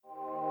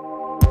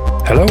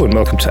Hello and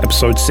welcome to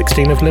episode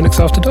 16 of Linux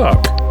After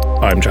Dark.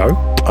 I'm Joe.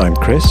 I'm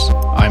Chris.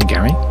 I'm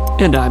Gary.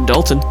 And I'm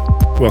Dalton.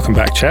 Welcome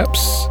back,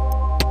 chaps.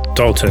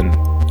 Dalton,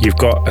 you've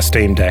got a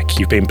Steam Deck.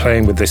 You've been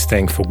playing with this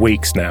thing for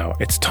weeks now.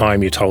 It's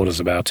time you told us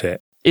about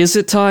it. Is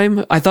it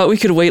time? I thought we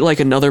could wait like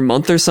another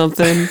month or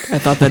something. I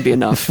thought that'd be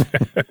enough.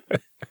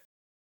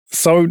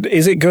 So,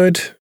 is it good?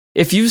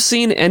 If you've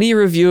seen any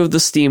review of the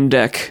Steam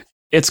Deck,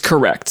 it's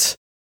correct.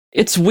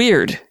 It's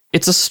weird.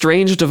 It's a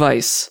strange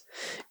device.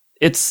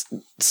 It's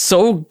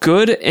so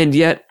good and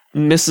yet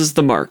misses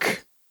the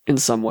mark in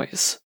some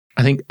ways.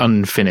 I think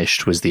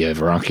unfinished was the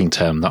overarching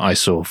term that I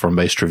saw from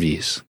most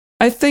reviews.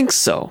 I think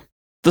so.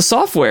 The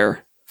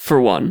software,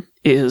 for one,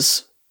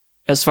 is,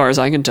 as far as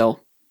I can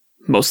tell,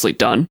 mostly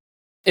done.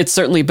 It's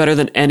certainly better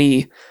than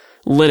any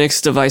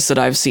Linux device that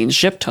I've seen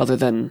shipped, other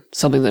than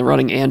something that's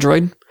running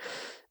Android.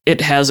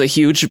 It has a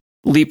huge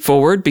leap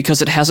forward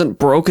because it hasn't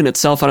broken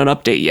itself on an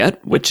update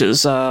yet, which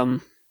is,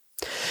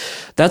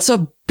 that's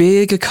a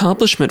big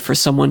accomplishment for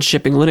someone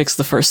shipping Linux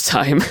the first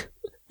time,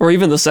 or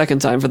even the second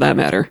time for that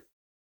matter.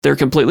 Their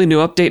completely new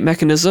update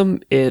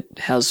mechanism, it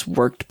has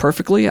worked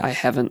perfectly. I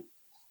haven't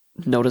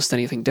noticed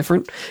anything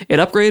different. It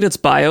upgraded its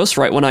BIOS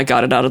right when I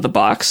got it out of the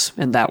box,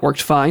 and that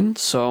worked fine,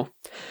 so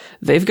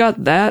they've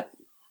got that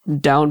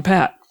down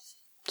pat.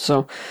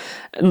 So,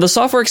 and the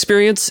software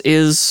experience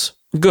is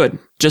good.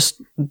 Just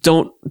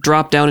don't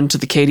drop down into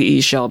the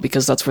KDE shell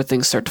because that's where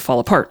things start to fall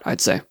apart,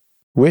 I'd say.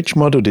 Which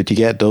model did you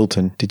get,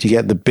 Dalton? Did you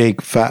get the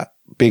big, fat,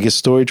 biggest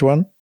storage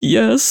one?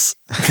 Yes.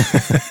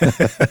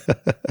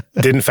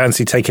 Didn't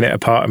fancy taking it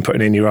apart and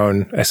putting in your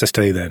own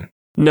SSD then?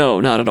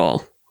 No, not at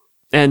all.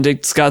 And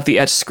it's got the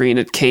etch screen.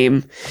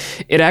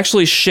 It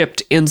actually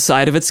shipped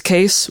inside of its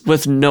case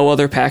with no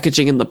other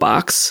packaging in the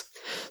box.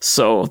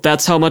 So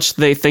that's how much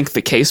they think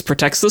the case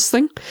protects this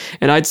thing.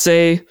 And I'd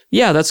say,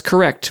 yeah, that's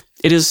correct.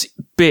 It is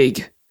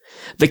big.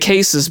 The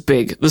case is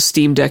big. The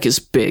Steam Deck is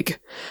big.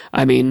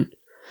 I mean,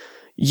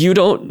 you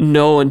don't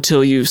know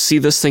until you see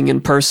this thing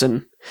in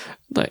person.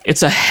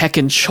 It's a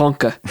heckin'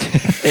 chonka.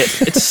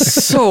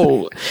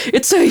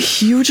 It's a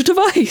huge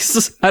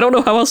device. I don't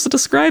know how else to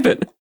describe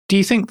it. Do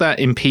you think that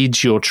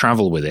impedes your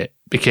travel with it?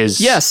 Because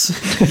yes,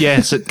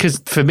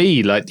 because for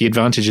me, like the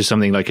advantage of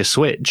something like a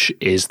Switch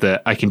is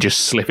that I can just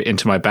slip it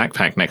into my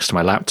backpack next to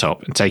my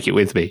laptop and take it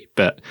with me.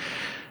 But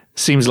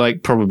seems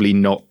like probably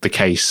not the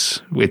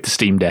case with the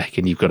Steam Deck,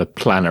 and you've got to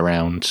plan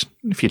around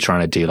if you're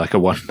trying to do like a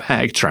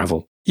one-bag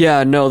travel.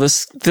 Yeah, no,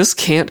 this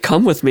can't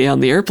come with me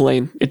on the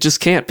airplane. It just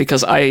can't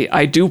because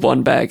I do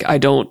one bag. I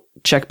don't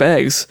check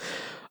bags,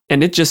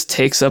 and it just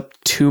takes up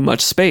too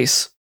much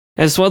space.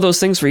 And it's one of those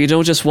things where you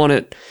don't just want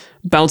it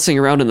bouncing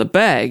around in the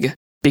bag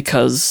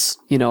because,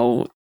 you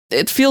know,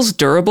 it feels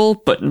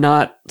durable, but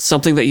not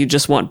something that you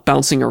just want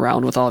bouncing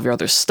around with all of your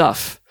other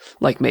stuff,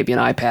 like maybe an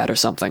iPad or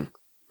something.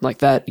 Like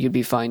that, you'd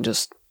be fine,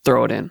 just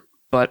throw it in.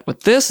 But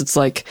with this, it's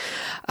like,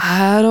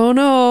 I don't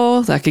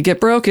know, that could get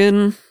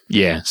broken.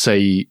 Yeah, so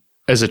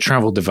as a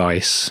travel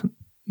device,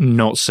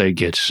 not so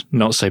good,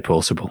 not so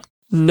portable.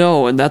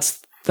 No, and that's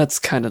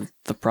kind of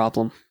the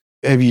problem.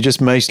 Have you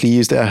just mostly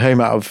used it at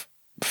home out of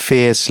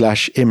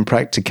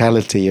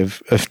fear/impracticality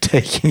of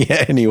taking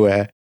it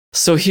anywhere?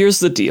 So here's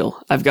the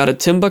deal. I've got a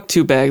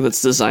Timbuk2 bag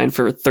that's designed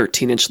for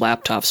 13-inch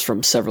laptops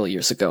from several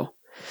years ago.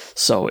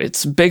 So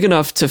it's big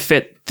enough to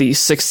fit the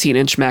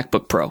 16-inch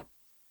MacBook Pro,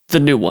 the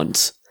new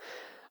ones.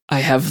 I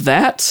have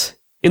that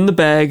in the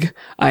bag.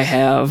 I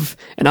have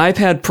an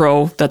iPad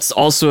Pro that's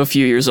also a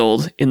few years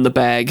old in the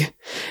bag.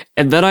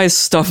 And then I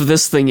stuff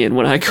this thing in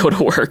when I go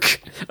to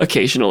work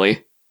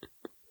occasionally.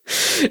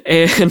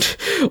 And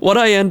what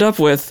I end up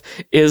with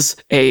is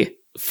a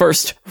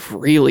first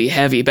really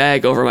heavy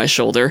bag over my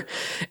shoulder,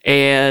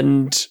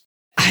 and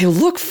I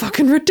look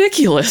fucking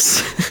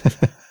ridiculous.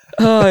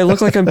 I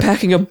look like I'm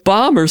packing a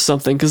bomb or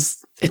something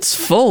because it's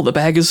full. The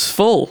bag is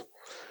full.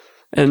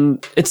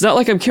 And it's not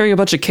like I'm carrying a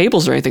bunch of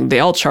cables or anything. They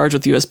all charge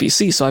with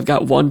USB-C, so I've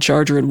got one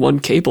charger and one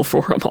cable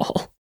for them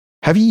all.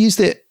 Have you used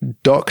it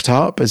docked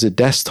up as a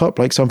desktop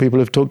like some people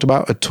have talked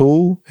about at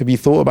all? Have you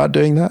thought about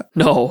doing that?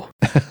 No.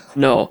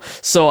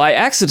 So I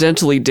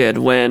accidentally did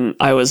when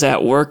I was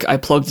at work. I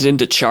plugged it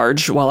into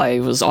charge while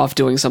I was off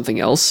doing something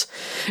else.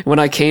 When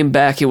I came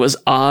back, it was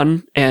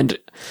on and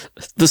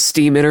the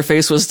Steam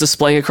interface was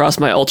displaying across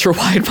my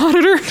ultra-wide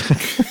monitor.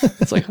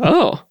 It's like,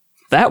 oh,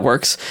 that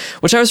works.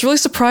 Which I was really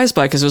surprised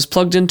by because it was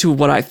plugged into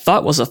what I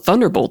thought was a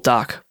Thunderbolt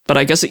dock. But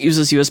I guess it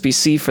uses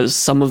USB-C for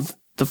some of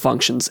the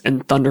functions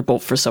and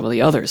Thunderbolt for some of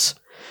the others,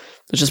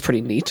 which is pretty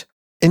neat.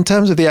 In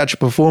terms of the actual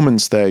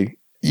performance, though,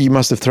 you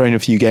must have thrown a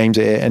few games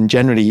at it, and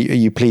generally, are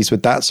you pleased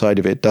with that side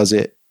of it? Does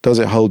it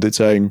hold its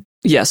own?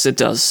 Yes, it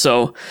does.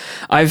 So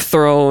I've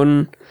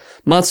thrown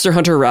Monster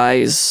Hunter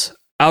Rise,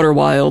 Outer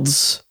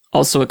Wilds,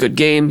 also a good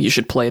game. You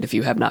should play it if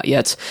you have not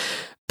yet.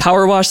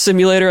 Power Wash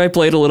Simulator, I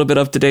played a little bit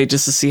of today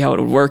just to see how it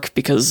would work,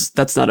 because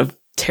that's not a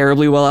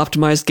terribly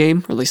well-optimized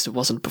game, or at least it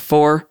wasn't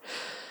before.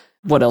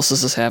 What else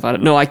does this have on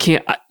it? No, I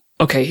can't...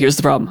 Okay, here's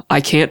the problem. I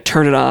can't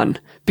turn it on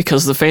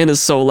because the fan is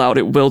so loud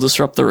it will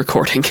disrupt the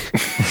recording.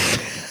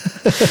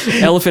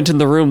 Elephant in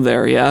the room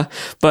there, yeah?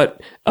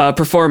 But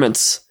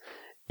performance.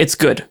 It's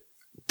good.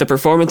 The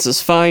performance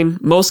is fine.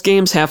 Most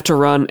games have to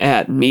run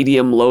at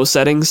medium-low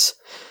settings.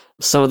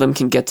 Some of them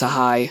can get to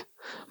high.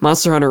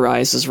 Monster Hunter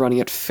Rise is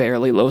running at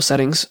fairly low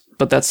settings,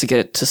 but that's to get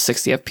it to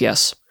 60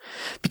 FPS.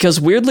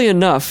 Because weirdly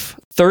enough,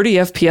 30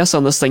 FPS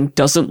on this thing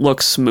doesn't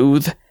look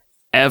smooth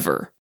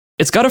ever.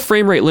 It's got a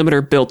frame rate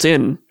limiter built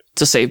in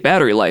to save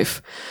battery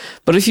life,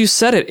 but if you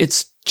set it,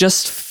 it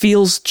just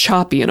feels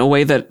choppy in a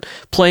way that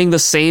playing the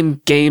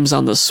same games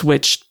on the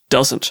Switch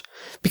doesn't,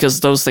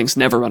 because those things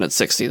never run at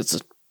 60. It's a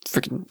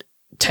freaking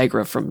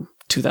Tegra from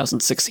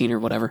 2016 or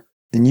whatever.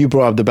 And you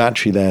brought up the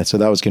battery there, so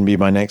that was going to be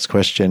my next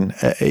question.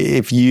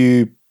 If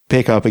you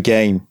pick up a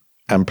game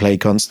and play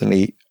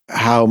constantly,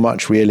 how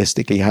much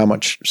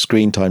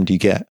screen time do you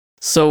get?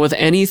 So with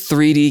any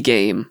 3D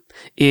game,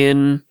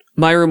 in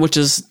my room, which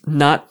is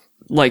not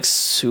like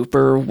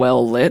super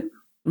well lit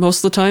most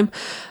of the time,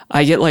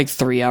 I get like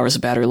 3 hours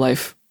of battery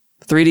life.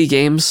 3D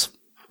games,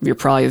 you're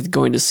probably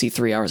going to see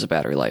 3 hours of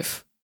battery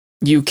life.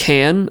 You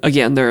can,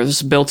 again,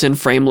 there's built-in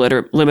frame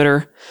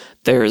limiter.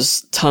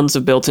 There's tons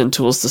of built-in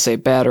tools to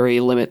save battery,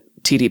 limit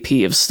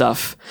TDP of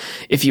stuff.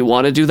 If you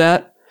want to do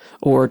that,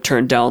 or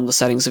turn down the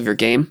settings of your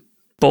game,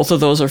 both of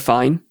those are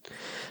fine.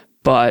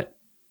 But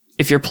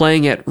if you're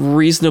playing at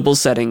reasonable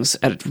settings,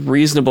 at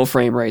reasonable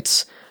frame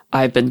rates,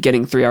 I've been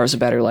getting 3 hours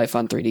of battery life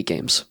on 3D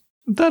games.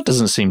 That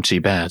doesn't seem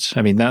too bad.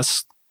 I mean,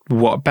 that's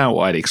about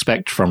what I'd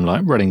expect from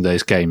like running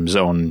those games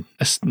on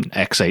an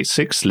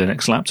x86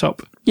 Linux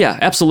laptop. Yeah,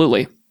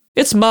 absolutely.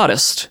 It's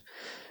modest.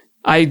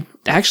 I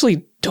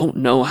actually don't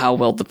know how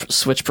well the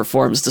Switch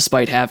performs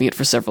despite having it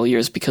for several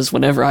years, because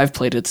whenever I've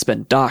played it, it's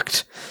been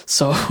docked.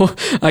 So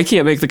I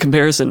can't make the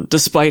comparison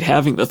despite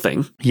having the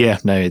thing. Yeah,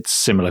 no, it's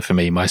similar for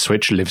me. My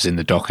Switch lives in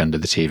the dock under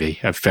the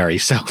TV. I very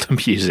seldom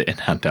use it in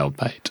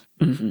handheld mode.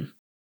 Mm-hmm.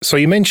 So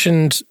you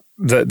mentioned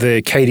that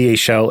the KDE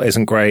shell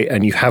isn't great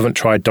and you haven't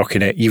tried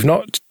docking it. You've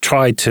not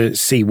tried to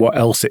see what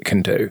else it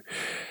can do.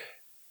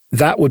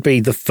 That would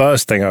be the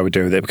first thing I would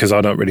do with it, because I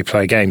don't really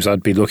play games.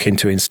 I'd be looking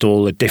to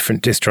install a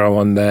different distro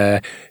on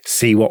there,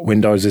 see what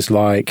Windows is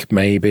like,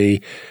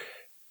 maybe,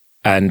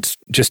 and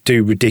just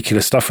do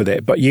ridiculous stuff with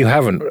it. But you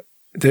haven't.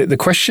 The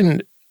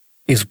question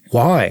is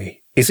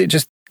why? Is it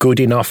just good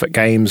enough at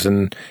games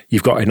and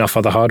you've got enough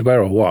other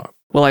hardware, or what?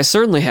 Well, I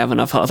certainly have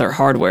enough other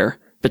hardware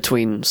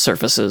between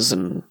Surfaces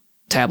and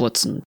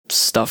tablets and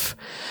stuff.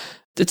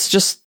 It's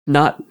just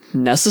not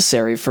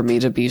necessary for me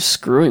to be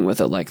screwing with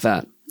it like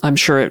that. I'm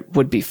sure it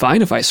would be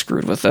fine if I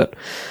screwed with it.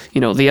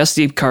 You know, the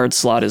SD card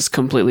slot is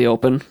completely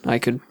open. I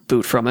could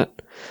boot from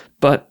it.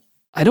 But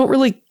I don't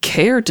really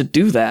care to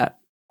do that.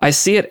 I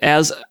see it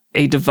as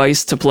a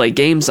device to play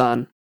games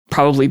on,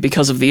 probably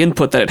because of the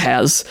input that it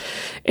has,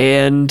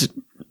 and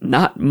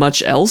not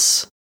much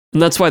else.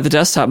 And that's why the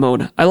desktop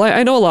mode,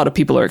 I know a lot of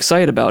people are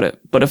excited about it,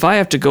 but if I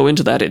have to go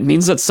into that, it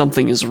means that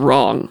something is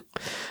wrong.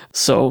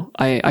 So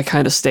I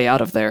kind of stay out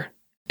of there.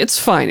 It's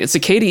fine. It's a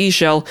KDE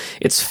shell.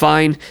 It's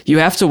fine. You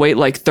have to wait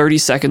like 30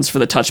 seconds for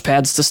the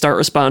touchpads to start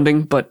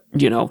responding, but,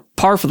 you know,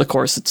 par for the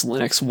course. It's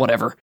Linux,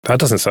 whatever. That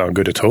doesn't sound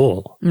good at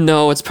all.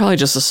 No, it's probably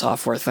just a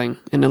software thing,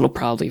 and it'll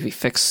probably be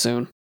fixed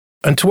soon.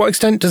 And to what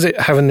extent does it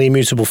having the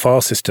immutable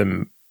file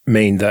system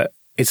mean that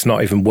it's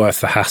not even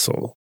worth the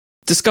hassle?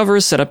 Discover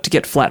is set up to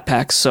get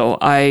Flatpak, so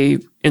I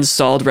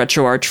installed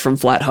RetroArch from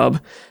FlatHub.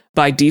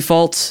 By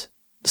default,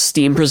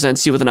 Steam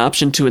presents you with an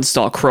option to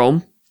install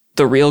Chrome,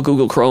 the real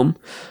Google Chrome.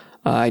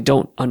 I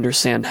don't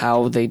understand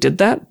how they did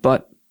that,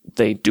 but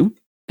they do.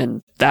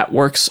 And that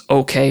works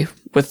okay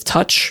with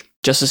touch,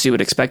 just as you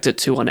would expect it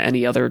to on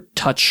any other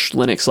touch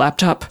Linux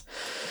laptop.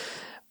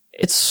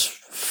 It's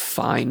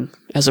fine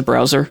as a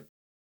browser.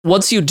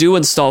 Once you do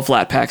install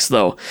Flatpaks,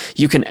 though,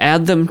 you can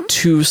add them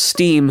to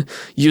Steam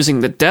using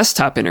the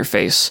desktop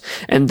interface,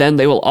 and then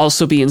they will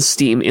also be in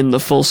Steam in the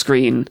full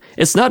screen.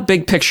 It's not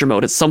big picture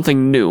mode, it's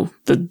something new,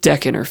 the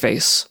deck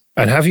interface.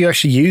 And have you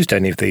actually used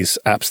any of these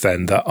apps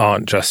then that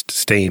aren't just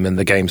Steam and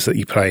the games that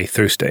you play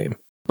through Steam?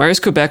 Marius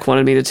Quebec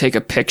wanted me to take a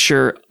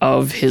picture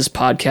of his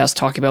podcast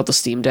talking about the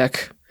Steam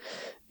Deck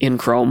in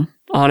Chrome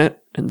on it,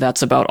 and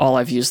that's about all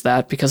I've used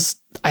that, because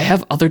I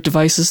have other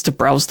devices to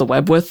browse the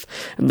web with,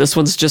 and this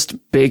one's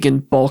just big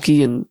and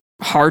bulky and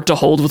hard to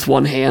hold with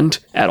one hand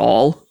at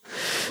all,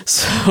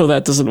 so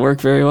that doesn't work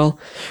very well.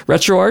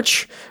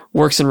 RetroArch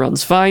works and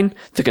runs fine.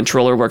 The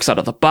controller works out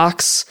of the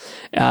box.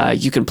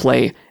 You can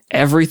play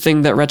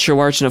everything that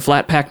RetroArch and a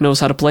Flatpak knows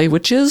how to play,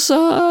 which is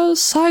a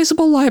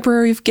sizable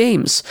library of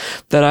games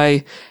that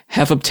I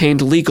have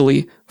obtained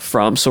legally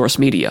from Source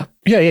Media.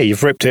 Yeah,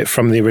 you've ripped it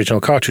from the original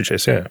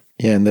cartridges, yeah.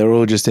 Yeah, and they're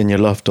all just in your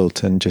loft,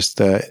 Dalton,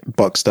 just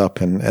boxed up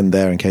and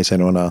there in case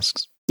anyone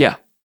asks. Yeah.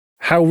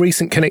 How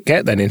recent can it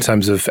get then in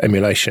terms of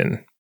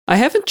emulation? I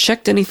haven't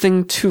checked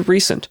anything too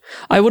recent.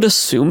 I would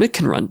assume it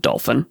can run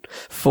Dolphin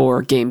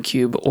for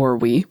GameCube or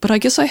Wii, but I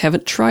guess I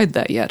haven't tried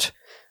that yet.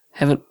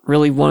 Haven't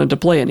really wanted to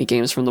play any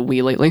games from the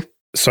Wii lately.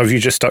 So have you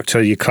just stuck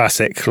to your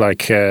classic,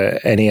 like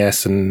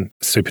NES and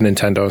Super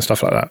Nintendo and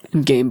stuff like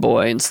that? Game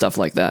Boy and stuff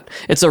like that.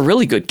 It's a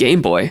really good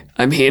Game Boy.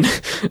 I mean,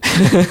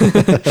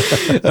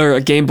 or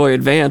a Game Boy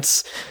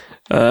Advance.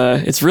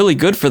 It's really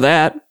good for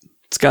that.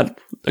 It's got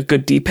a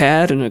good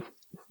D-pad and a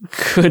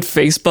good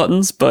face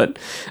buttons, but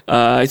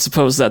I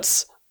suppose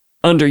that's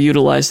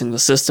underutilizing the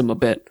system a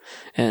bit,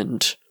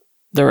 and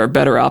there are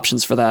better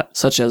options for that,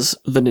 such as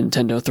the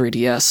Nintendo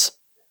 3DS.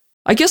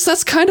 I guess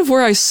that's kind of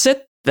where I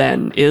sit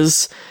then,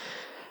 is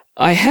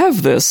I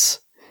have this,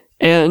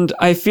 and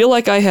I feel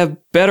like I have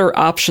better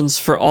options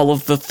for all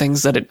of the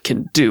things that it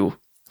can do.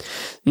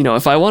 You know,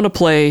 if I want to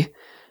play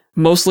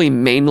mostly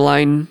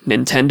mainline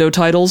Nintendo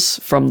titles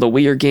from the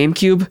Wii or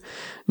GameCube,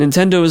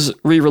 Nintendo's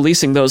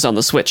re-releasing those on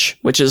the Switch,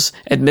 which is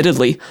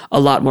admittedly a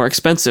lot more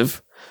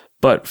expensive,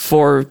 but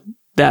for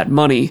that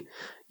money,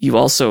 you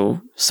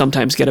also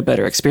sometimes get a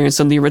better experience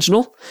than the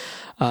original,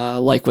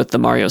 like with the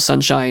Mario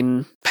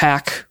Sunshine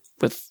pack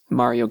with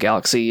Mario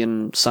Galaxy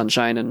and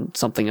Sunshine and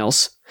something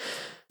else.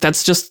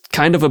 That's just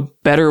kind of a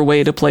better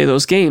way to play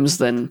those games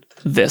than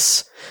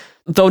this.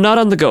 Though not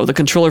on the go, the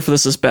controller for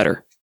this is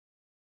better.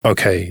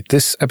 Okay,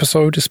 this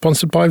episode is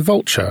sponsored by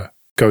Vultr.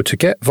 Go to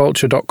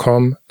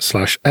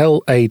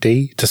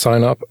getvultr.com/LAD to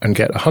sign up and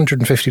get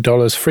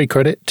 $150 free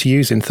credit to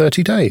use in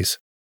 30 days.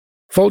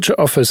 Vultr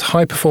offers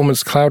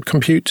high-performance cloud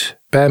compute,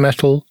 bare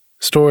metal,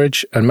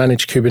 storage, and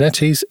managed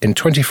Kubernetes in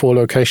 24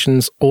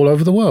 locations all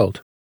over the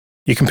world.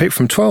 You can pick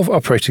from 12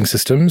 operating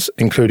systems,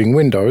 including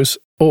Windows,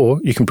 or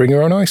you can bring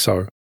your own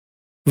ISO.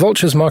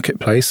 Vultr's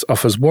marketplace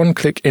offers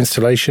one-click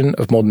installation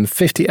of more than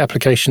 50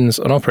 applications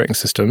and operating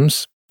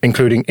systems,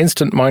 including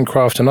instant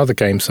Minecraft and other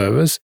game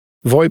servers,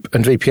 VoIP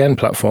and VPN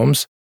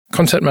platforms,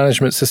 content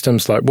management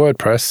systems like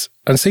WordPress,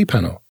 and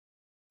cPanel.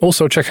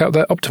 Also check out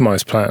their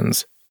optimized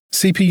plans,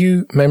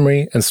 CPU,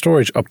 memory, and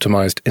storage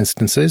optimized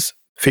instances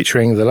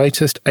featuring the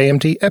latest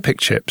AMD EPYC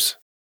chips.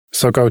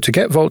 So go to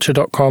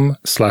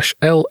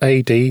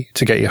getvultr.com/LAD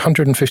to get your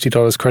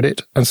 $150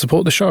 credit and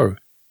support the show.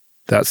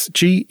 That's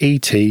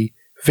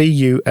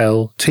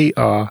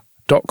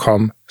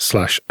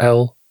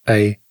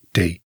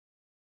getvultr.com/LAD.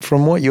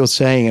 From what you're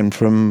saying and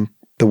from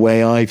the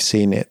way I've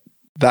seen it,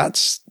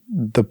 that's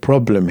the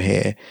problem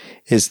here,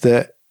 is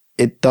that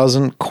it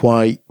doesn't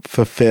quite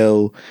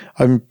fulfill.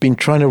 I've been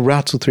trying to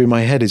rattle through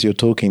my head as you're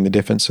talking the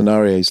different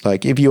scenarios.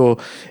 Like if you're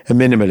a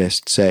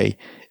minimalist, say,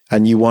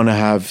 and you want to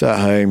have at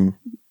home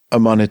a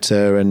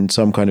monitor and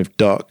some kind of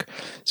dock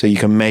so you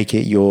can make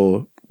it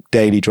your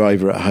daily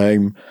driver at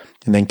home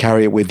and then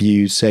carry it with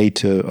you, say,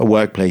 to a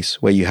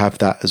workplace where you have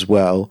that as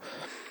well,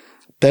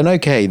 then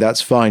okay,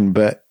 that's fine.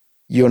 But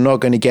you're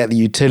not going to get the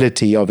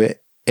utility of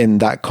it in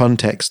that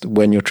context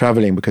when you're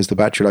traveling because the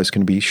battery life is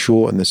going to be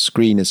short and the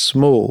screen is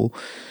small.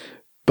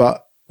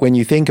 But when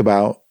you think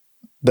about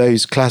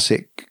those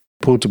classic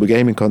portable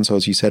gaming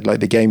consoles, you said,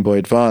 like the Game Boy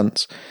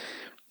Advance,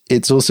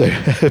 it's also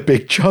a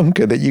big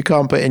chunker that you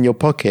can't put in your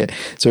pocket.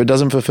 So it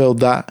doesn't fulfill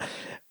that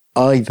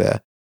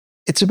either.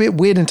 It's a bit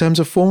weird in terms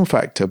of form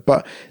factor,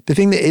 but the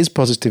thing that is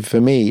positive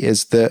for me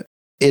is that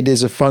it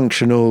is a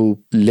functional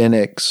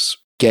Linux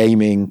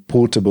gaming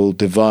portable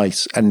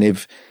device. And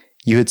if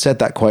you had said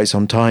that quite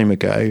some time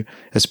ago,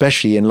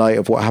 especially in light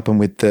of what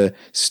happened with the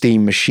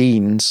Steam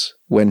machines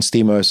when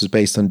SteamOS was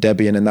based on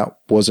Debian, and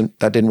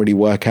that didn't really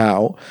work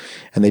out,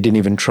 and they didn't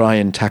even try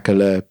and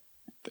tackle a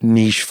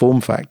niche form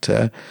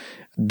factor.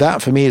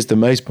 That for me is the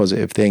most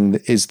positive thing,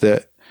 is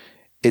that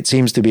it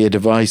seems to be a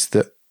device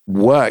that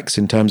works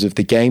in terms of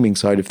the gaming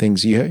side of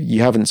things.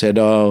 You haven't said,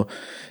 oh,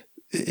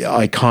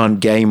 I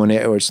can't game on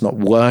it or it's not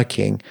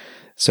working.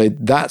 So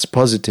that's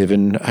positive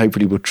and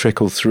hopefully will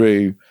trickle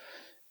through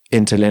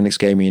into Linux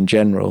gaming in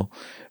general.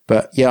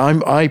 But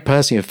yeah, I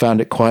personally have found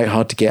it quite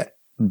hard to get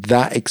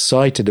that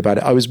excited about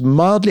it. I was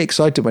mildly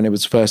excited when it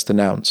was first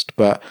announced,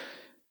 but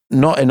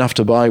not enough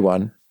to buy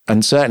one.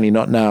 And certainly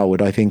not now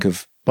would I think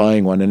of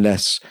buying one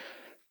unless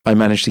I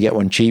managed to get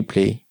one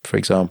cheaply, for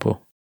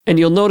example. And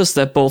you'll notice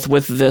that both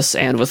with this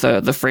and with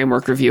the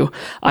framework review,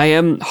 I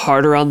am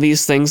harder on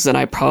these things than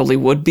I probably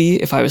would be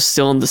if I was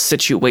still in the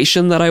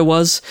situation that I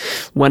was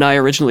when I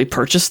originally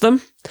purchased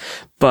them.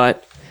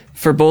 But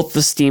for both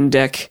the Steam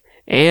Deck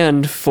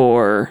and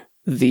for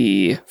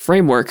the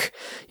framework,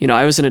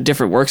 I was in a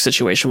different work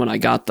situation when I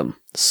got them.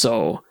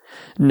 So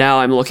now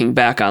I'm looking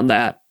back on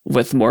that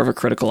with more of a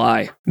critical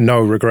eye. No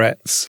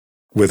regrets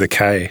with a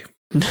K.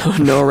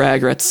 No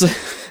regrets.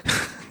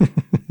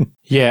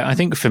 Yeah, I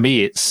think for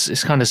me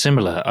it's kind of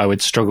similar. I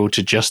would struggle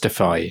to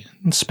justify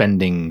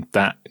spending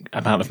that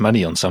amount of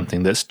money on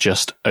something that's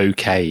just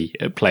okay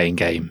at playing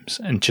games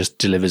and just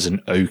delivers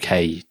an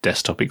okay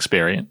desktop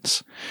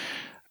experience.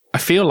 I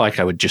feel like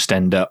I would just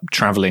end up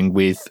traveling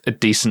with a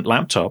decent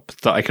laptop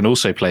that I can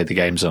also play the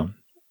games on,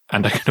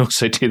 and I can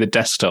also do the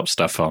desktop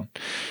stuff on.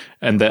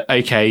 And that,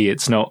 okay,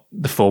 it's not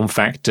the form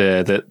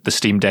factor that the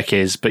Steam Deck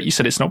is, but you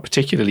said it's not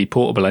particularly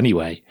portable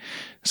anyway.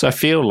 So I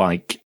feel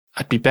like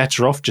I'd be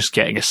better off just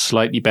getting a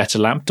slightly better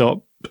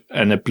laptop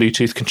and a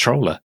Bluetooth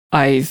controller.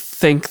 I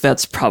think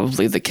that's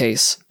probably the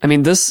case. I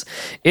mean,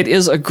 it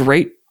is a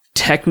great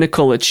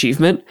technical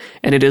achievement,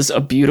 and it is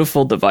a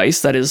beautiful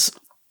device that is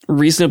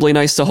reasonably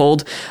nice to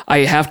hold. I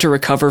have to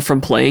recover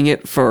from playing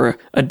it for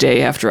a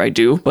day after I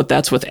do, but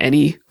that's with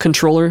any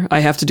controller. I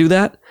have to do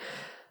that.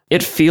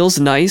 It feels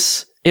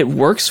nice. It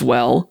works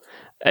well.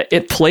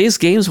 It plays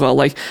games well.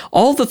 Like,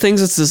 all the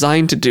things it's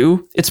designed to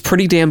do, it's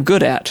pretty damn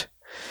good at.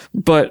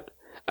 But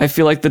I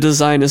feel like the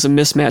design is a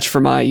mismatch for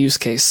my use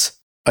case.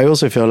 I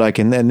also feel like,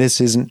 and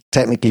this isn't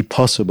technically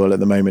possible at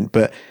the moment,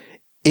 but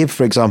if,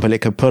 for example,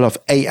 it could pull off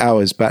 8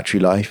 hours battery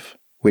life,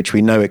 which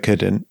we know it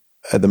couldn't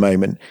at the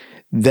moment,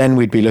 then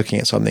we'd be looking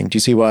at something. Do you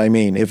see what I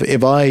mean?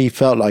 If I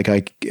felt like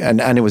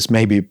and it was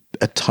maybe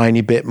a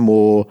tiny bit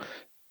more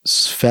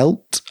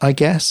svelte, I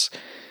guess,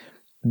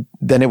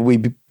 then it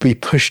would be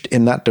pushed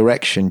in that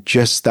direction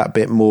just that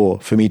bit more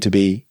for me to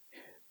be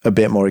a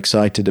bit more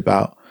excited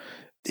about.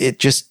 It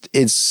just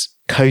is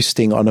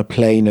coasting on a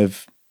plane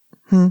of,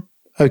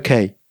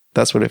 okay,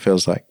 that's what it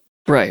feels like.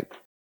 Right.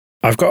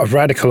 I've got a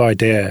radical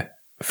idea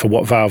for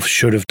what Valve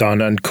should have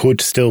done and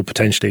could still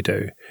potentially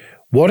do.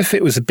 What if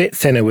it was a bit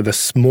thinner with a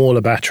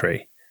smaller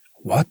battery?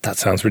 What? That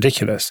sounds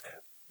ridiculous.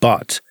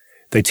 But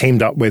they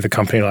teamed up with a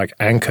company like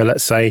Anker,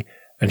 let's say,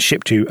 and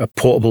shipped you a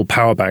portable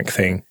power bank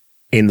thing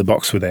in the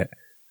box with it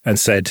and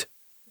said,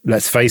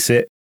 let's face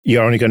it,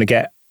 you're only going to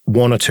get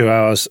 1 or 2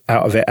 hours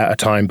out of it at a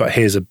time, but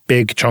here's a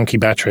big chunky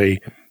battery,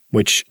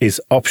 which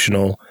is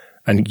optional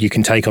and you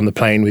can take on the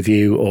plane with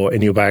you or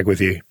in your bag with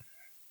you.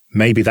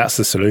 Maybe that's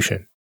the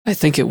solution. I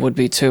think it would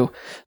be too.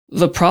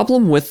 The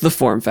problem with the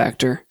form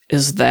factor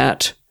is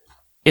that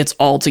it's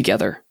all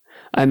together.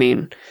 I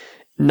mean,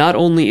 not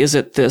only is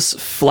it this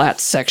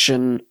flat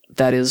section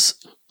that is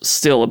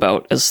still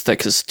about as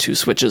thick as 2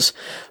 switches,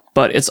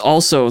 but it's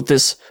also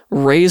this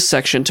raised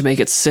section to make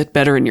it sit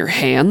better in your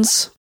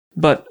hands.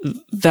 But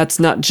that's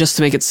not just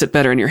to make it sit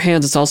better in your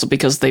hands, it's also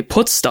because they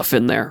put stuff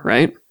in there,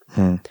 right?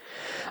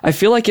 I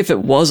feel like if it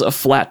was a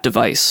flat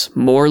device,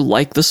 more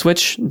like the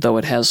Switch, though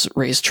it has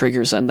raised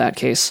triggers in that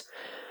case,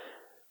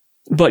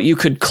 but you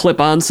could clip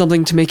on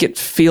something to make it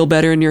feel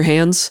better in your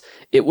hands,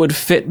 it would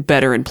fit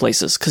better in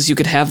places, because you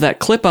could have that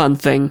clip-on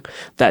thing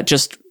that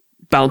just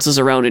bounces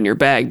around in your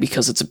bag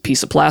because it's a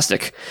piece of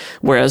plastic,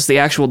 whereas the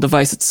actual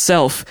device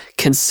itself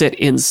can sit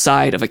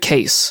inside of a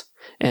case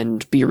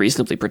and be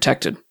reasonably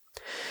protected.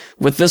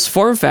 With this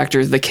form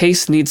factor, the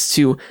case needs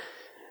to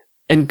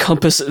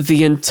encompass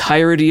the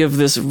entirety of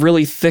this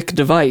really thick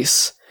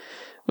device,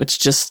 which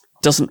just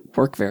doesn't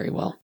work very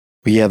well.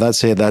 But yeah,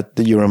 that's it. That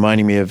you're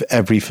reminding me of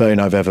every phone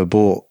I've ever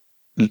bought.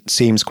 It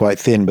seems quite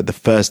thin, but the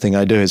first thing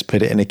I do is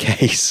put it in a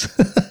case.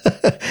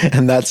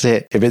 And that's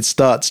it. If it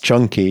starts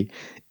chunky,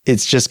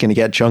 it's just going to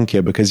get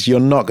chunkier because you're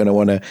not going to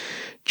want to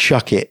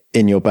chuck it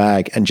in your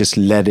bag and just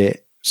let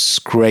it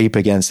scrape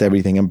against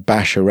everything and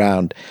bash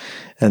around.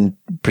 And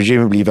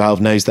presumably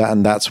Valve knows that,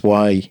 and that's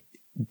why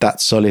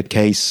that solid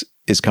case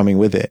is coming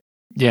with it.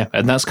 Yeah,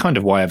 and that's kind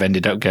of why I've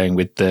ended up going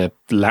with the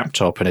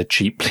laptop and a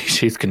cheap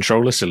Bluetooth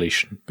controller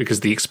solution, because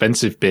the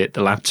expensive bit,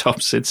 the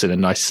laptop, sits in a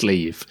nice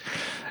sleeve,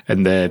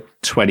 and the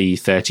 20,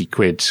 30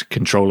 quid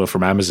controller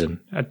from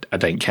Amazon, I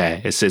don't care.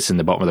 It sits in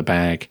the bottom of the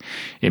bag.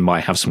 It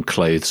might have some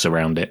clothes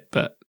around it,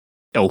 but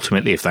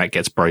ultimately, if that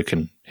gets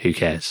broken, who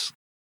cares?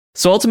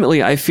 So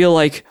ultimately, I feel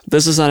like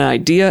this is an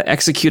idea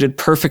executed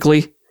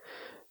perfectly.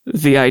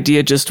 The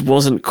idea just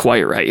wasn't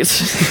quite right.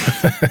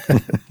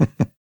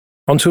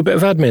 On to a bit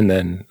of admin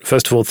then.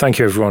 First of all, thank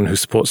you everyone who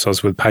supports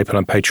us with PayPal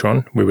and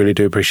Patreon. We really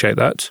do appreciate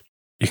that.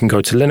 You can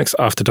go to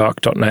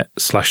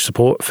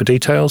linuxafterdark.net/support for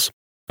details.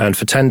 And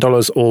for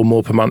 $10 or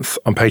more per month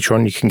on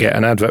Patreon, you can get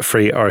an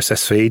advert-free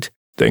RSS feed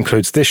that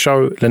includes this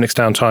show, Linux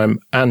Downtime,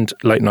 and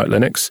Late Night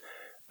Linux.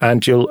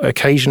 And you'll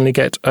occasionally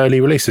get early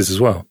releases as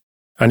well.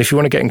 And if you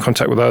want to get in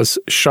contact with us,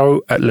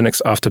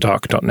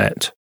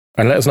 show@linuxafterdark.net.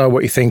 And let us know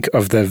what you think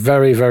of the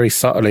very, very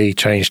subtly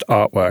changed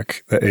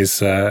artwork that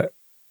is a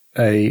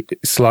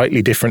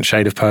slightly different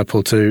shade of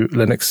purple to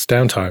Linux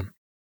Downtime.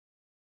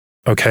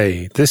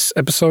 Okay, this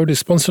episode is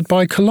sponsored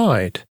by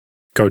Kolide.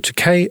 Go to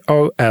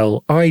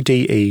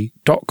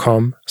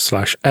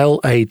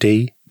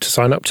kolide.com/LAD to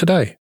sign up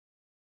today.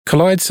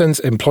 Kolide sends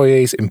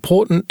employees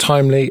important,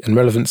 timely, and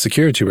relevant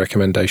security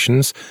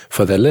recommendations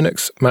for their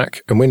Linux,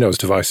 Mac, and Windows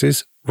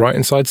devices right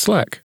inside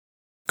Slack.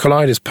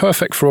 Kolide is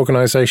perfect for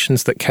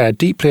organizations that care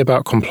deeply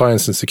about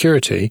compliance and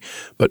security,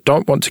 but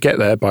don't want to get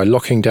there by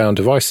locking down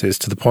devices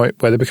to the point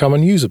where they become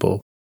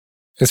unusable.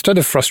 Instead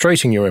of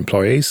frustrating your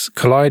employees,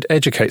 Kolide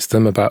educates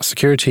them about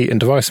security and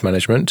device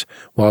management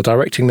while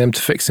directing them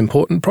to fix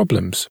important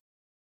problems.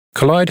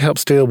 Kolide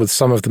helps deal with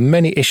some of the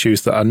many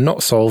issues that are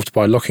not solved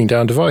by locking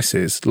down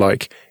devices,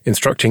 like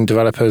instructing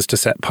developers to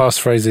set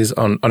passphrases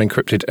on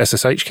unencrypted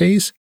SSH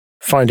keys,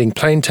 finding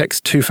plain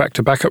text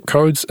two-factor backup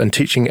codes and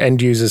teaching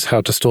end users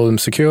how to store them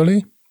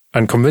securely,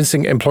 and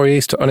convincing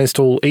employees to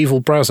uninstall evil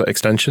browser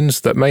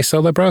extensions that may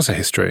sell their browser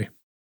history.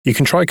 You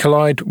can try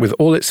Kolide with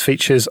all its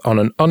features on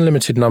an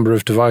unlimited number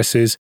of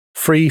devices,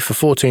 free for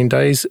 14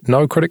 days,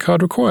 no credit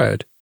card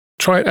required.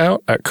 Try it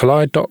out at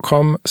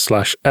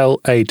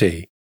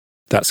kolide.com/LAD.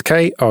 That's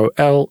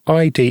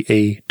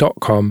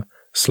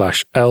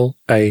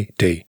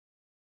KOLIDE.com/LAD.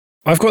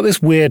 I've got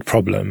this weird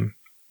problem,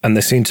 and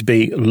there seem to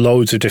be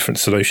loads of different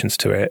solutions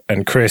to it.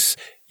 And Chris,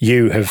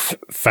 you have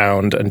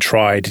found and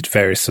tried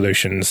various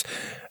solutions,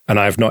 and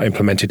I have not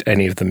implemented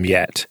any of them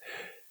yet.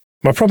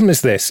 My problem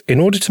is this: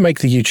 in order to make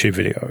the YouTube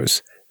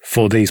videos,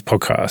 for these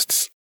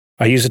podcasts,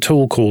 I use a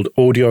tool called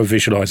Audio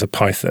Visualizer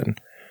Python,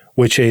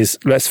 which is,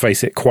 let's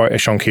face it, quite a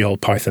shonky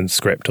old Python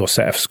script or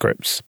set of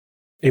scripts.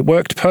 It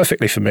worked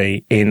perfectly for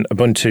me in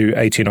Ubuntu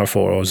 18.04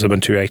 or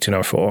Xubuntu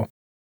 18.04.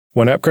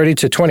 When I upgraded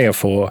to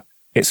 20.04,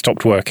 it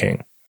stopped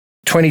working.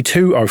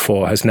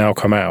 22.04 has now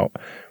come out.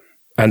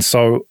 And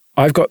so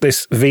I've got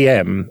this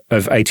VM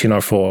of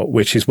 18.04,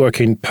 which is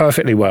working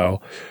perfectly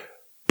well,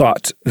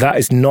 but that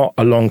is not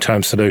a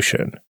long-term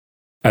solution.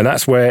 And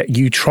that's where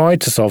you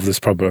tried to solve this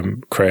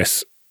problem,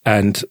 Chris,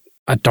 and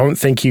I don't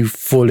think you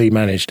fully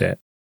managed it.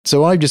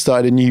 So I've just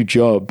started a new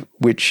job,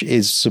 which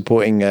is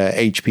supporting a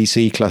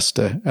HPC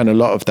cluster, and a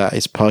lot of that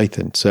is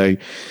Python. So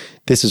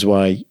this is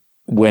why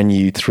when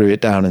you threw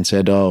it down and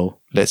said, oh,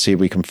 let's see if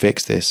we can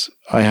fix this,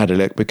 I had a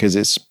look because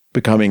it's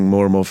becoming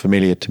more and more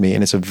familiar to me.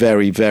 And it's a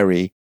very,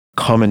 very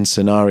common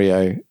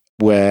scenario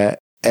where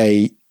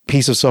a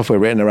piece of software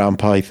written around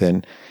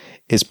Python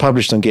is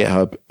published on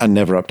GitHub and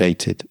never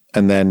updated.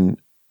 And then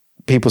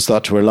people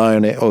start to rely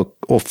on it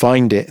or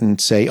find it and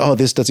say, oh,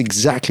 this does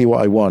exactly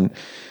what I want.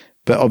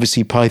 But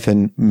obviously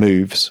Python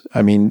moves.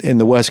 I mean, in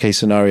the worst case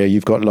scenario,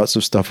 you've got lots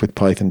of stuff with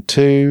Python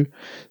 2.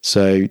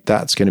 So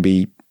that's going to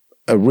be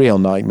a real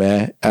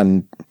nightmare.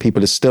 And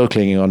people are still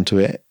clinging on to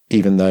it,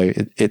 even though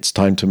it's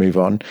time to move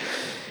on.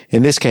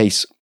 In this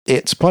case,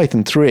 it's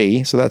Python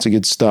 3. So that's a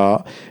good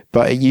start.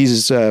 But it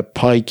uses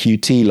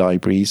PyQt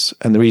libraries.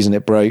 And the reason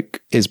it broke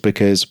is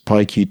because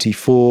PyQt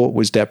 4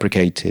 was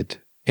deprecated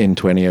in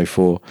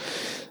 2004.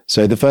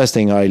 So the first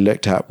thing I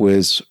looked at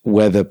was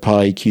whether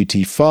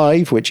PyQt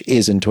 5, which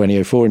is in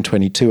 2004 and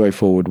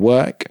 2204, would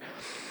work.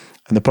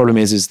 And the problem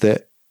is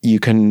that you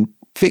can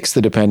fix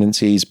the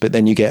dependencies, but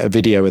then you get a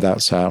video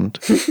without sound,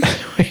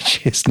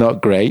 which is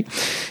not great.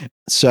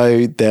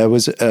 So there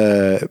was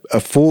a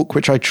fork,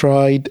 which I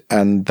tried,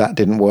 and that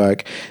didn't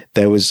work.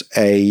 There was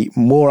a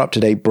more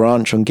up-to-date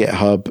branch on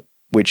GitHub,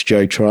 which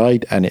Joe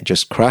tried, and it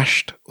just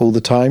crashed all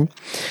the time.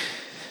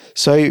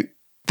 So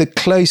the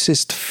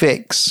closest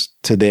fix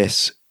to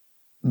this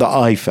that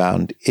I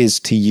found is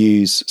to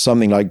use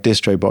something like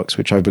DistroBox,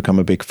 which I've become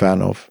a big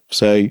fan of.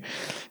 So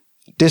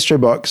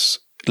DistroBox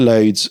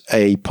loads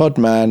a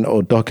Podman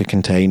or Docker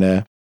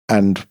container,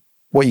 and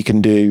what you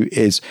can do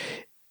is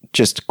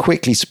just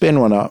quickly spin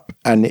one up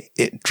and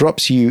it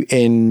drops you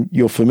in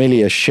your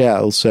familiar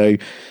shell. So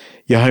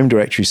your home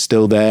directory is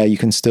still there. You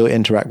can still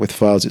interact with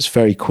files. It's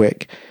very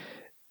quick.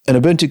 An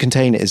Ubuntu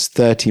container is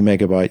 30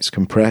 megabytes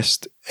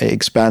compressed. It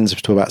expands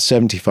to about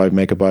 75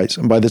 megabytes.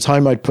 And by the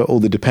time I'd put all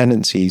the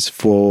dependencies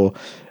for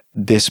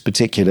this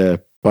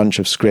particular bunch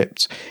of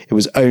scripts, it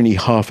was only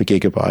half a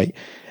gigabyte.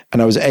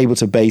 And I was able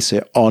to base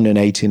it on an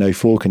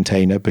 1804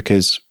 container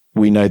because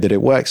we know that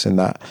it works in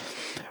that.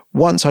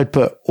 Once I'd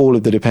put all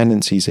of the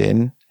dependencies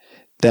in,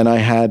 then I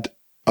had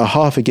a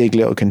half a gig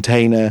little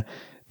container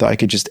that I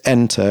could just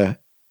enter,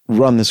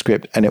 run the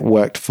script, and it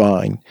worked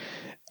fine.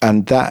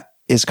 And that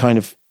is kind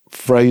of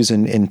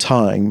frozen in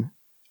time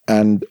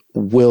and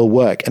will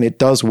work. And it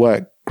does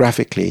work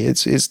graphically.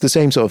 It's the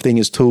same sort of thing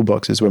as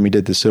toolboxes when we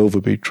did the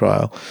Silverboot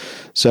trial.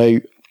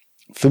 So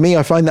for me,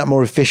 I find that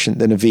more efficient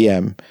than a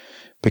VM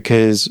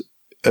because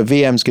a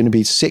VM is going to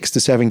be 6 to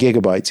 7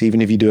 gigabytes,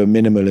 even if you do a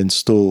minimal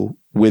install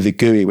with a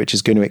GUI, which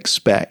is going to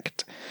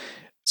expect.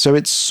 So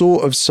it's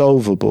sort of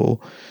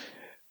solvable,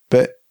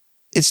 but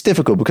it's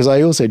difficult because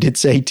I also did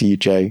say to you,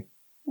 Joe,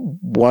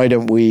 why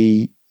don't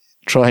we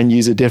try and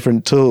use a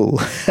different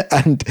tool?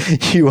 And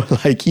you were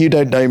like, you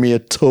don't know me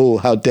at all.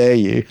 How dare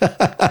you?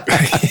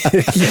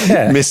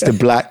 Mr.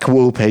 Black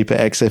Wallpaper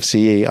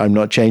XFCE. I'm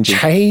not changing.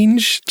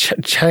 Change?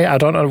 I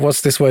don't know.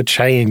 What's this word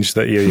change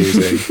that you're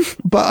using?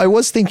 But I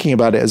was thinking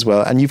about it as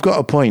well. And you've got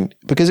a point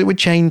because it would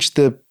change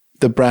the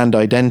brand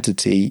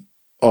identity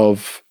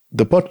of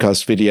the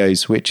podcast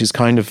videos, which is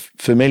kind of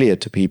familiar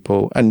to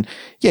people. And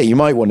yeah, you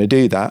might want to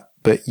do that,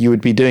 but you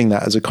would be doing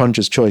that as a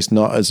conscious choice,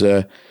 not as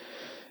a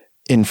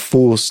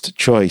enforced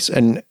choice.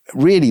 And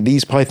really,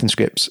 these Python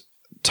scripts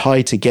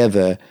tie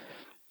together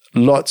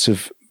lots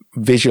of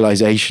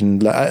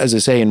visualization. As I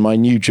say, in my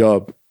new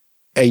job,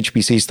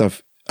 HPC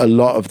stuff, a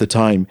lot of the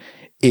time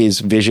is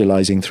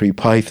visualizing through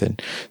Python.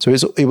 So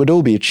it would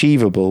all be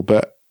achievable,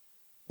 but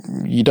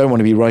you don't want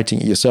to be writing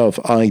it yourself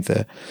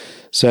either.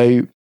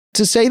 So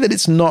to say that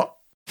it's not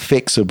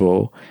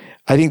fixable,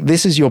 I think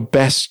this is your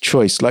best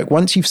choice. Like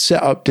once you've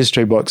set up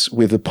DistroBox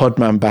with the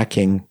Podman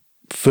backing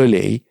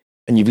fully,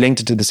 and you've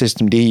linked it to the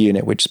systemd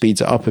unit, which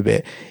speeds it up a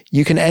bit,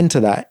 you can enter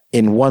that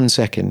in 1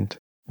 second,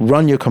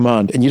 run your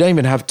command, and you don't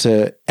even have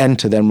to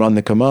enter then run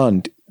the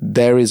command.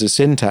 There is a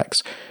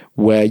syntax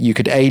where you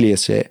could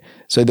alias it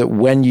so that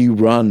when you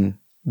run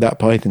that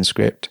Python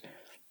script,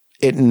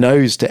 it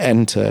knows to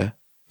enter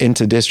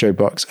into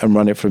DistroBox and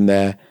run it from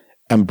there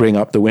and bring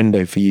up the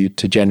window for you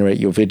to generate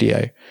your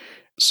video.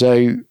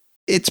 So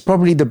it's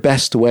probably the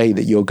best way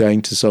that you're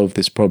going to solve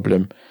this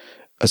problem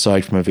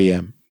aside from a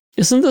VM.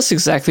 Isn't this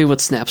exactly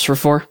what snaps were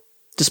for?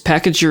 Just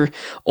package your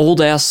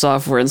old-ass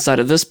software inside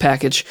of this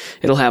package.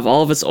 It'll have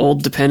all of its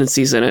old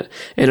dependencies in it,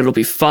 and it'll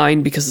be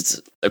fine because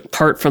it's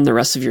apart from the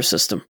rest of your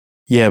system.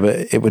 Yeah,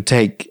 but it would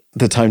take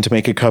the time to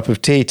make a cup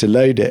of tea to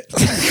load it.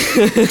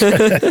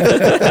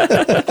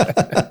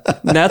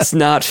 That's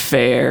not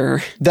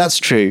fair. That's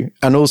true.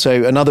 And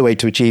also another way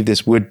to achieve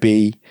this would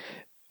be,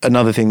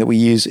 another thing that we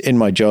use in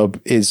my job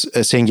is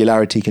a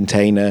Singularity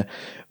container,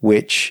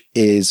 which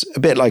is a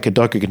bit like a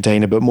Docker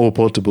container, but more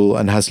portable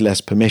and has less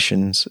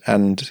permissions.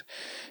 And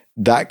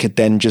that could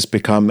then just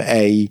become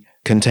a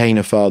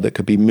container file that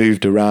could be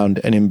moved around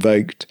and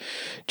invoked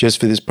just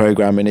for this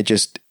program. And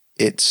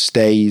it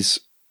stays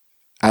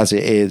as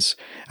it is.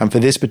 And for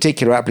this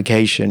particular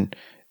application,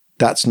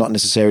 that's not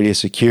necessarily a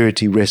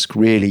security risk,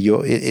 really.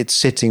 It's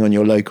sitting on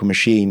your local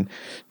machine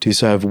to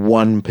serve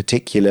one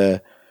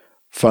particular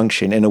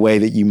function in a way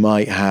that you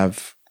might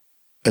have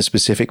a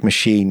specific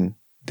machine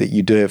that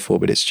you do it for,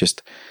 but it's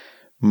just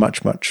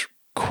much, much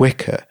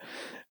quicker.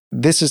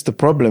 This is the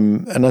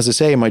problem. And as I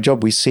say, in my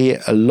job, we see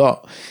it a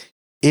lot.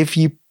 If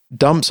you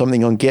dump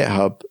something on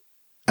GitHub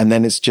and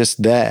then it's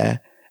just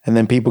there and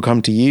then people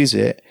come to use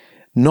it,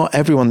 not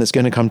everyone that's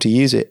going to come to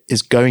use it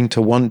is going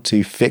to want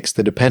to fix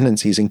the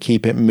dependencies and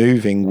keep it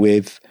moving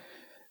with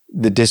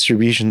the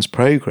distribution's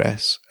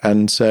progress.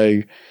 And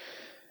so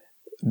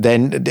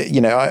then,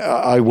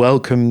 I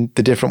welcome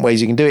the different ways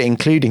you can do it,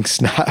 including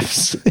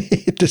snaps,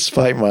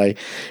 despite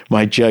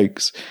my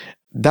jokes.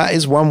 That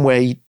is one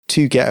way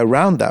to get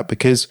around that,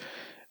 because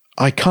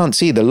I can't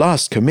see, the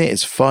last commit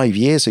is 5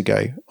 years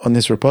ago on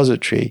this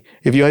repository.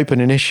 If you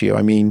open an issue,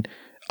 I mean,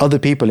 other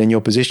people in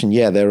your position,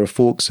 there are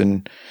forks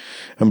and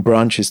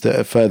branches that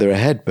are further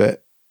ahead,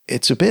 but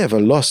it's a bit of a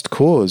lost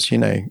cause,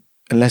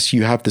 unless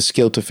you have the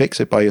skill to fix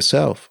it by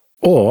yourself.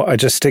 Or I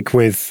just stick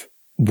with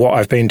what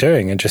I've been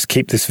doing and just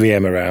keep this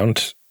VM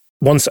around.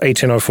 Once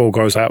 1804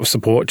 goes out of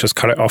support, just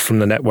cut it off from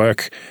the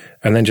network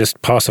and then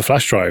just pass a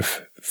flash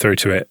drive through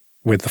to it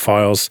with the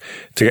files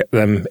to get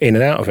them in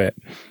and out of it.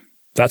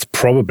 That's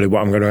probably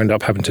what I'm going to end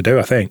up having to do,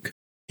 I think.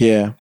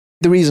 Yeah.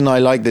 The reason I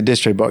like the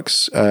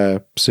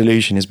DistroBox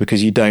solution is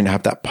because you don't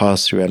have that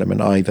pass-through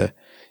element either.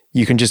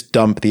 You can just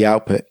dump the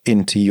output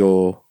into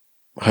your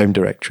home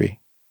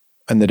directory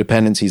and the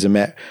dependencies are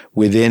met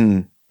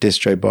within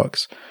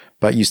DistroBox,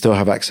 but you still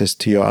have access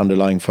to your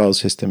underlying file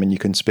system and you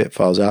can spit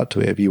files out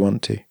to it if you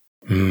want to.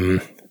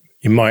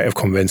 You might have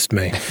convinced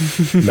me.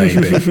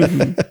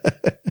 Maybe.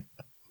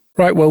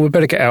 Right, well, we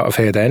better get out of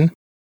here then.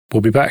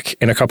 We'll be back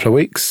in a couple of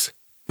weeks.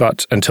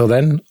 But until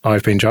then,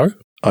 I've been Joe.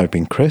 I've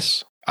been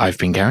Chris. I've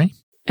been Gary.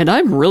 And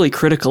I'm really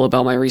critical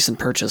about my recent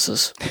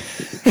purchases.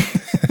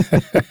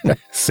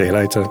 See you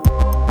later.